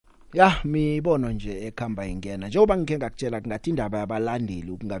Ya mibono nje ekhamba ingena njengoba ngike ngakutshela kungathi indaba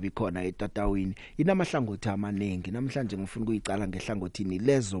yabalandeli ukungabi khona etatawini inamahlangothi amaningi namhlanje ngifuna ukuyicala ngehlangothini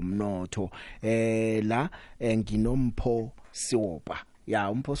lezomnotho la nginompho Seopa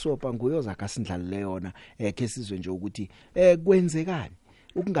ya Mpho Seopa nguyoza kasindlalile yona ke sizwe nje ukuthi kwenzekani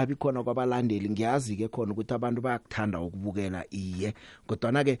ukungabi khona kwabalandeli ngiyazi ke khona ukuthi abantu bayakuthanda ukubukela iye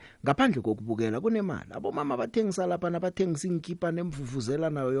kodwa na ke ngaphandle kokubukela kunemali abomama bathengisa lapha nabathengisa inkipa nemvuvuzela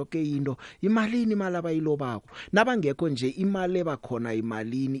nayo yonke into imalini imali abayilobako nabangekho nje imali ebakhona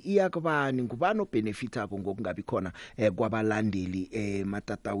imalini iyakubani ngubani obenefitako ngokungabi khona kwabalandeli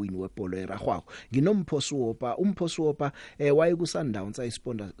matatawini webhola eragwako nginompho Seopa Mpho Seopa wayekusundowns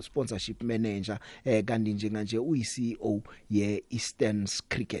sponsorship manager kanti njenganje uyi-CEO ye Eastern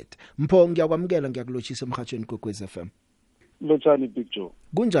Cricket. Mpho ngiyakwamukela ngiyakulochisa emhathweni kwekwez FM. Lotshani Big Joe.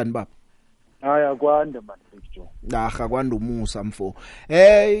 Kunjani baba? Haya kwande man Big Joe. Aha kwanda umusa Mpho.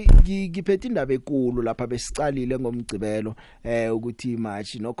 Ngiphethe indaba enkulu lapha besicalile ngomgcibelo ukuthi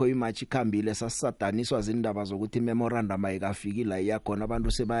imatch nokho imatch ikhambile sasadaniswa zindaba zokuthi memorandum ayikafiki la iyakhona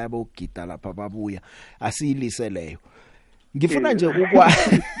abantu sebayabogida lapha babuya asiyilise leyo. Ngifuna nje ukwa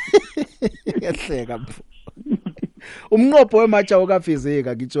yahleka Mpho. Umnqopho wematsha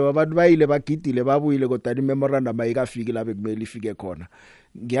okafizeka ngitsho abantu bayile bagidile babuyile kodwa imemorandum ayikafiki lapho kumele ifike khona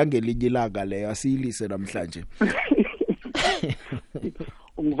ngiyangelinye ilanga leyo asiyilise namhlanje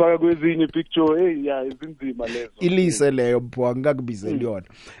ungifaka kwezinye picture ya izinzima lezo ilise leyo Mpho ngakubizela yona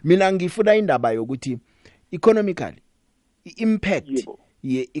mina ngifuna indaba yokuthi economically impact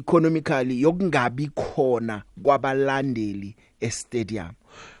ye economically yokungabi khona kwabalandeli estadium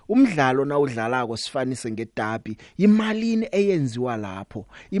umdlalo na udlalako sifanise ngedabi imalini eyenziwa lapho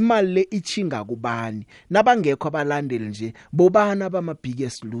imali le ichinga kubani nabangekho abalandeli nje bobana bama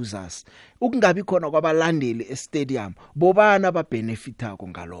biggest losers ukungabi khona kwabalandeli estadium bobana ababenefitako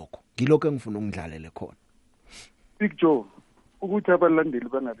ngalokho ngiloko engifuna ukudlalele khona Big Joe ukuthi abalandeli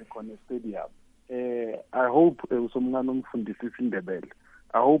bangabi khona estadium I hope usomncane umfundisisa indebele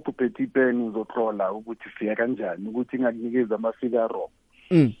I hope Petit Ben uzotlola ukuthi siya kanjani ukuthi ingakunikeza amafika wrong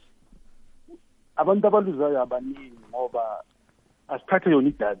abantu abaluzayo abaningi ngoba asithathe yona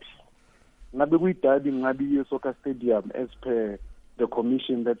idabi ngabe kuyidabi ngabe ye-soccer stadium as per the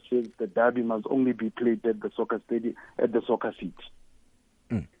commission that says the derby must only be played at the soccer stadium at the soccer city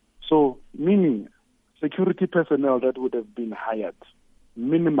so meaning security personnel that would have been hired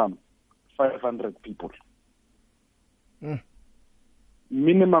minimum 500 people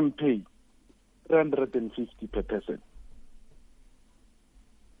minimum pay 350 per person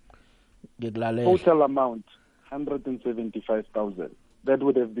total amount 175,000 that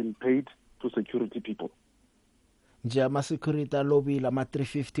would have been paid to security people nje ama security alobile ama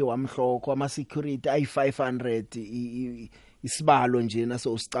 350 wamhloko ama security ay 500 isibalo nje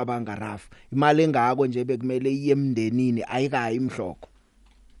naso usicabanga raf imali engako nje bekumele iye emndenini ayikayi imhloko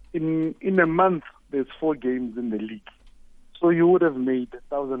in a month there's 4 games in the league so you would have made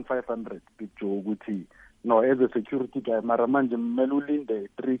 1,500 picture ukuthi no as a security guy mara manje kumele ulinde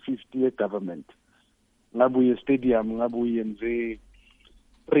 350 ye-government ngabuye stadium ngabuye nje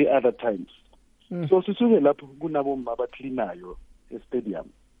 3 other times so sisuke lapho kunabo mabacleanayo e-stadium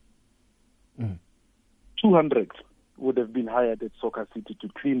 200 would have been hired at Soccer City to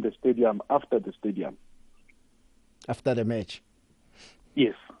clean the stadium after the match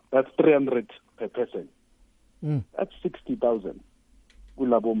yes that's 300 per person that's 60,000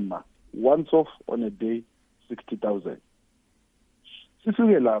 kulabo mma once off on a day 60,000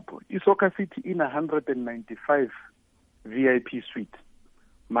 sisuke lapho iSoccer City ina 195 VIP suite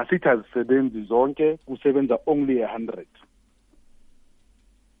masithi azisebenzi zonke kusebenza only 100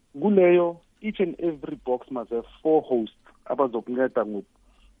 kuleyo each and every box must have 4 hosts abazokunceda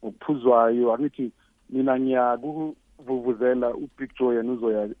ngokuphuzwayo angithi mina ngiyakuvuvuzela upicture yena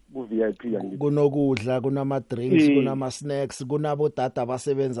uzoya ku VIP yangithi kunokudla kunama drinks kunama snacks kunabo data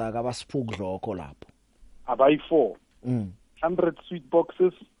abasebenza abasiphukudloko lapho abayi 4 100 suite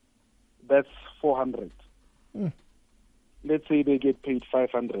boxes that's 400 let's say they get paid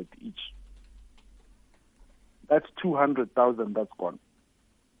 500 each that's 200,000 that's gone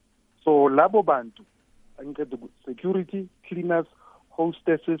so labo bantu angicede security cleaners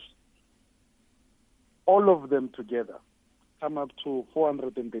hostesses all of them together come up to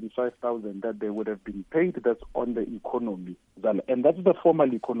 435,000 that they would have been paid that's on the economy and that's the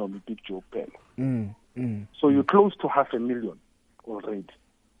formal economy picture phela so you're close to 500,000 already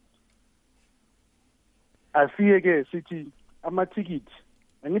asiyeke sithi ama-ticket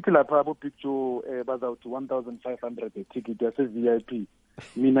angithi lapha abo picture bazawuthi 1,500 a ticket yase VIP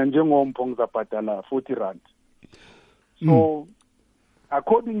mina njengompho ngizabhadala 40 rand so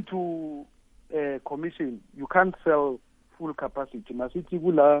according to commission, you can't sell full capacity. Masithi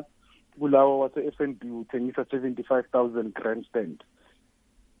kulawa wase FNB uthengisa 75,000 grandstand.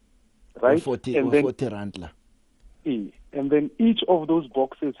 Right? 40 rand la. And then each of those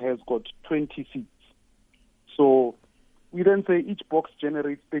boxes has got 20 seats. So we then say each box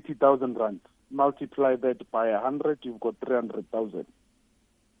generates 30,000 rand. Multiply that by 100, you've got 300,000.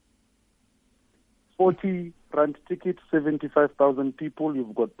 40 rand ticket, 75,000 people,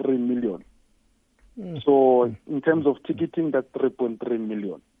 you've got 3 million. So in terms of ticketing, that's 3.3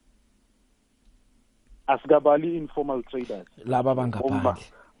 million. Asgabali informal traders. Laba bangaphandle.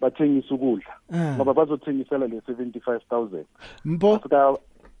 Bathengisa ukudla. Ngoba bazothengisela le 75,000. Mpho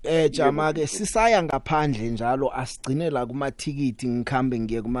jama ke sisaya ngaphandle njalo asigcinela kuma ticket ngikhambe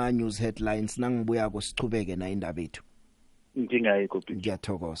ngiye kuma news headlines nangibuya ko sichubeke na indaba ethu. Inkinga ayikho.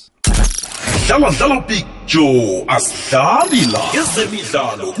 Ngiyathokoza. Dlala Big Joe asidlali la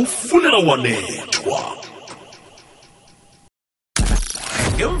ezemidlalo kufunela wanethwa.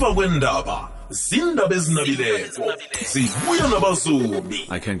 Ngemva kwendaba zindaba ezinabileko zibuya nabazobi.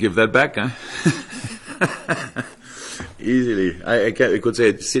 I can give that back, huh? Easily. I could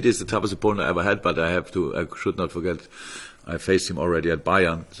say City is the toughest opponent I ever had, but I should not forget, I faced him already at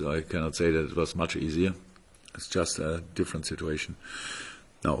Bayern, so I cannot say that it was much easier. It's just a different situation.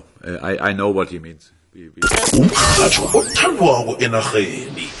 No, I know what he means. Umkhatsho othandwako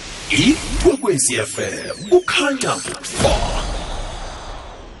enarheni iKwekwezi FM kukhanya ba.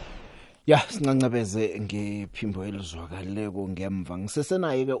 Ya singancebeze ngephimbo elizwakaleko ngemva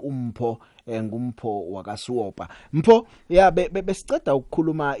ngisesenaye ke Mpho ngumpho wakaSeopa. Mpho ya besiceda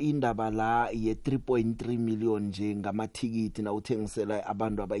ukukhuluma indaba la ye 3.3 million nje ngamathikiti na uthengisela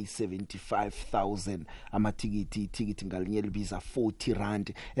abantu abayi 75,000 amathikiti ngalinye libiza 40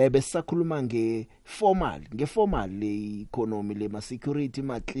 rand. Besisakhuluma ngeformal le economy le ma security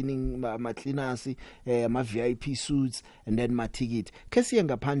ma cleaning ma cleaners ma VIP suits and then mathikiti. Kesiye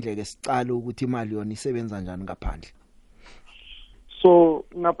ngaphandle ke sicala ukuthi imali yona isebenza kanjani ngaphandle. So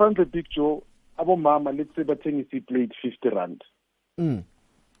ngaphandle Big Joe abomama let's say bathengisa iplate 50 rand.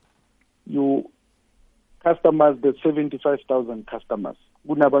 You customers, the 75,000 customers.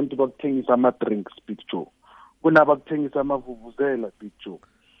 Kunabantu bakuthengisa ama drinks Big Joe. Kunabakuthengisa amavuvuzela Big Joe.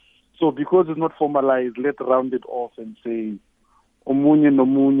 So because it's not formalized, let's round it off and say omunye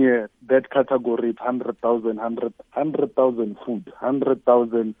nomunye that category 100,000 food,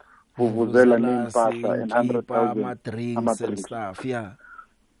 100,000 vuvuzela nempahla and 100,000 drinks and stuff. Yeah,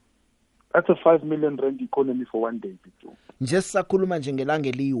 that's a 5 million rand economy for one day people. Nje sakhuluma nje ngelanga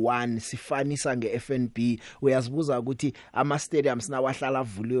eli1 sifanisa ngeFNB uyazibuza ukuthi ama stadiums nawahlala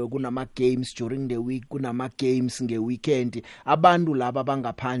avuliwe kunama games during the week kunama games ngeweekend abantu laba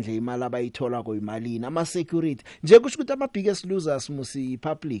bangaphandle imali abayithola ko imalini ama security nje kusho ukuthi ama biggest losers musi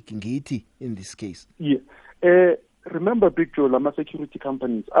public ngithi in this case. Yeah. Remember Big Joe, lama security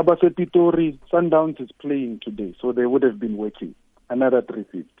companies abase Pitori Sundowns is playing today, so they would have been working another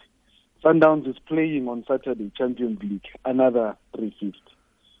 350. Sundowns is playing on Saturday, Champions League, another 350.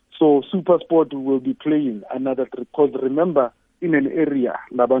 So SuperSport will be playing another 3, because remember, in an area,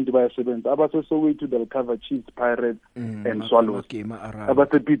 labantu bayasebenza. Abase Soweto they'll cover Chiefs, Pirates, and Swallows.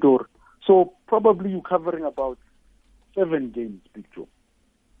 Abase Pitori. So probably you're covering about 7 games, Big Joe,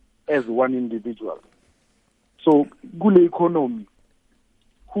 as one individual. So kule economy,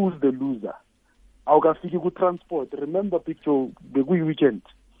 who's the loser? Awukafiki ku transport. Remember Big Joe, bekuyi weekend.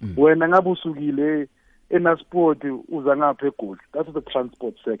 Wena ngabe usukile enasport uza ngapha eGoli. That's the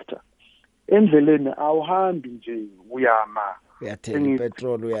transport sector. Endleleni awuhambi nje uyama. Uyathenga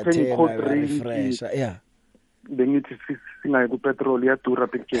petrol, uyathenga refresh. Yeah. Bengithi singayi ku petrol iyadura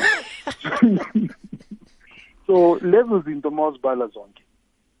Big Joe. So lezo zinto mawuzibala zonke.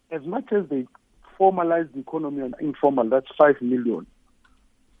 As much as they formalize the economy and informal, that's 5 million.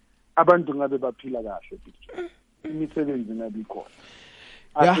 Abantu ngabe baphila kahle picture. Imisebenzi ngabe ikhona.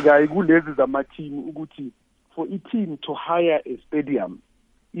 Asikayi kulezi zama team ukuthi for a team to hire a stadium,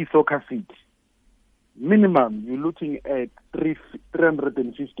 soccer seat, minimum you're looking at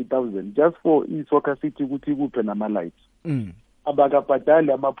 350,000 just for soccer seat ukuthi kuphe nama lights.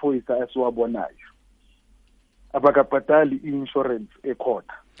 Abakabhadali amaphoyisa asiwabonayo. Abakabhadali insurance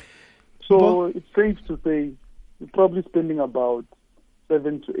ekhona. So it's safe to say you're probably spending about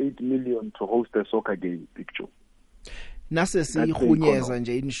 7 to 8 million to host a soccer game picture. Nase siyihunyeza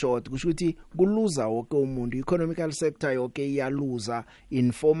nje in short kusho ukuthi kuluza wonke umuntu economical sector yonke iyaluza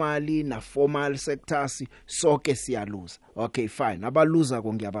informally na formal sectors sonke siyaluza. Okay fine abaluza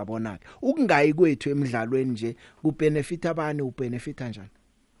ko ngiyababona ke ukungayi kwethu emidlalweni nje kubenefit abani ubenefita kanjani?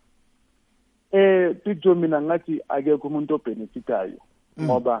 Picture mina ngathi akekho umuntu obenefitayo.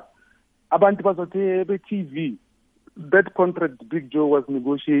 ngoba abantu bazothi be-TV that contract Big Joe was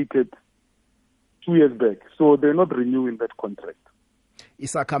negotiated 2 years back, so they're not renewing that contract.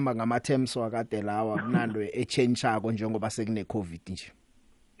 Isakhamba ngama-terms wakade lawa kunando echangeako njengoba sekune COVID nje.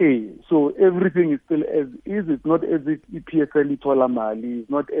 So everything is still as is. It's not as if EPSL ithola mali. It's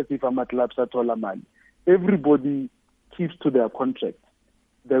not as if ama clubs athola mali. Everybody keeps to their contract.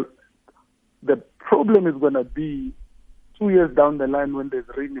 The problem is going to be 2 years down the line when there's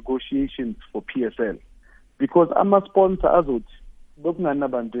renegotiations for PSL, because ama sponsor azothi bekungana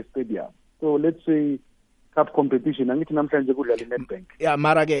bantu stadium. So let's say cup competition angithi namhlanje kudlala iNetbank. Yeah,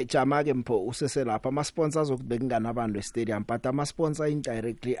 mara ke jama ke Mpho usese lapha ama sponsors okubekungana abantu e-stadium, but ama sponsor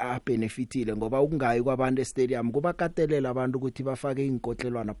indirectly benefitile ngoba ukungayi kwabantu e-stadium kuba katelela abantu ukuthi bafake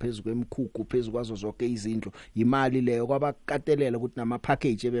inkotlelwana phezulu kwemkhukhu phezulu kwazo zonke izindlu. Imali leyo kwabakatelela ukuthi nama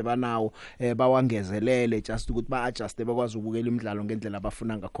package ebebanawo bawangezelele just ukuthi ba adjust bakwazi ukubukela imidlalo ngendlela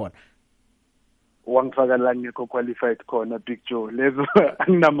abafuna ngakhona. Wangifaka la ngekho qualified khona Big Joe lezo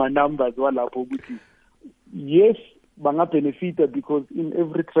anginama numbers walapho ukuthi yes, banga benefita because in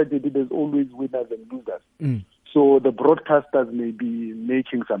every tragedy there's always winners and losers. So the broadcasters may be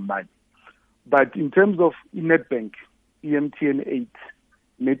making some money. But in terms of Netbank, EMTN 8,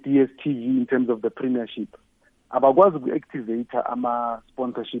 NetDSTV in terms of the premiership, abakwazi uku-activate ama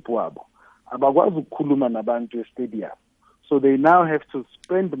sponsorship wabo. Abakwazi ukukhuluma nabantu e-stadium. So they now have to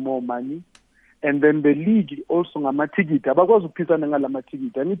spend more money. And then the league also ngamatikiti. Abakwazi ukuphisana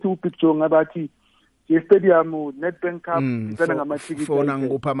ngalamatikiti. Angithi upicture ngabathi stadium Nedbank Cup isana ngamatikiti fona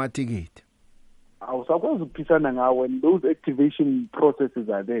ngupha amatikiti awusakwazi ukuphisana ngawo when those activation processes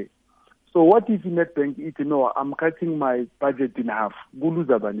are there. So what if Nedbank it no I'm cutting my budget in half,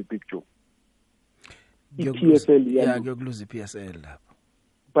 kuluza bani picture PSL kuyokuluza PSL lapha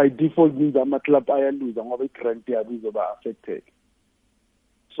by default means ama club ayaluza ngoba i-grant yabo izoba affected.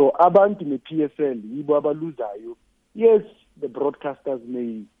 So abantu ne-PSL yibo abaluzayo. Yes, the broadcasters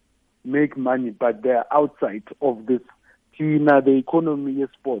may make money, but they're outside of this. The economy of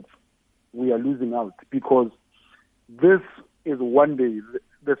sports, we are losing out because this is one day.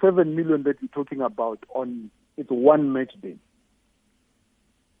 The 7 million that we're talking about it's one match day.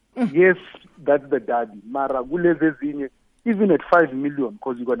 Yes, that's the derby. Mara even at 5 million,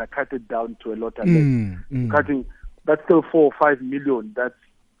 because you're gonna cut it down to a lot of cutting. That's still 4 or 5 million. That's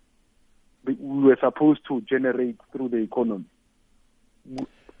we were supposed to generate through the economy.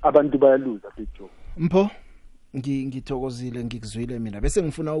 Abantu bayaluza picture. Mpho ngithokozile ngikuzwile mina bese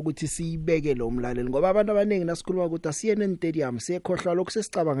ngifuna ukuthi siyibeke lo mlaleli ngoba abantu abaningi nasikhuluma ukuthi asiyene e-stadium siyekhohlwa lokho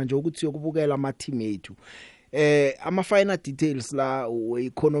sesicabanga nje ukuthi yokubukela ama team ethu. Ama final details la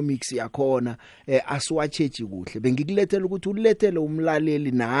economics yakhona asiwachechi kuhle bengikulethela ukuthi ulethele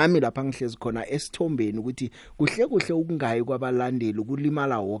umlaleli nami lapha ngihlezi khona esithombeni ukuthi kuhle kuhle ukungayi kwabalandeli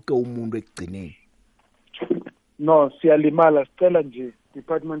kulimala wonke umuntu ekugcineni. No, siyalimala sicela nje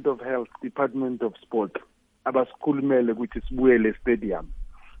Department of Health, Department of Sport abasikhulumele ukuthi sibuyele e-stadium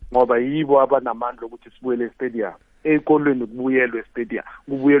ngoba yibo abanamandla ukuthi sibuyele e-stadium. Ezikolweni kubuyelwe e-stadium,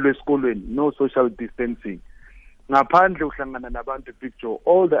 kubuyelwe esikolweni, no social distancing. Ngaphandle uhlangana nabantu picture,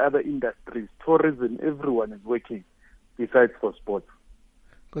 all the other industries, tourism, everyone is working besides for sports.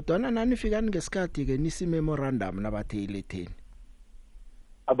 Kodwa nani fikani ngesikhathi ke nisi memorandum nabathe iletheni.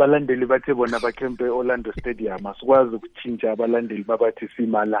 Abalandeli bathe bona bakhempe Orlando Stadium asikwazi ukuthinja abalandeli babathi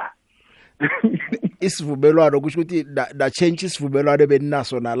simala. Isivumelwano kusho ukuthi da change isivumelwano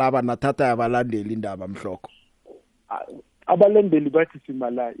beninaso nalaba nathatha abalandeli indaba mhloko. Abalandeli bathi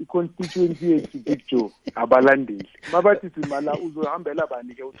simala i-constituency yethu picture abalandeli babathi simala uzohambela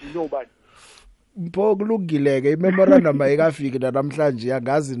bani ke uthi nobani. Mpho kulungileke imemorandum ayikafiki namhlanje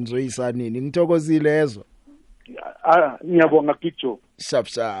yangazi nizoyisa nini ngithokozile ezo. Ngiyabonga picture.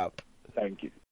 Sharp. Thank you.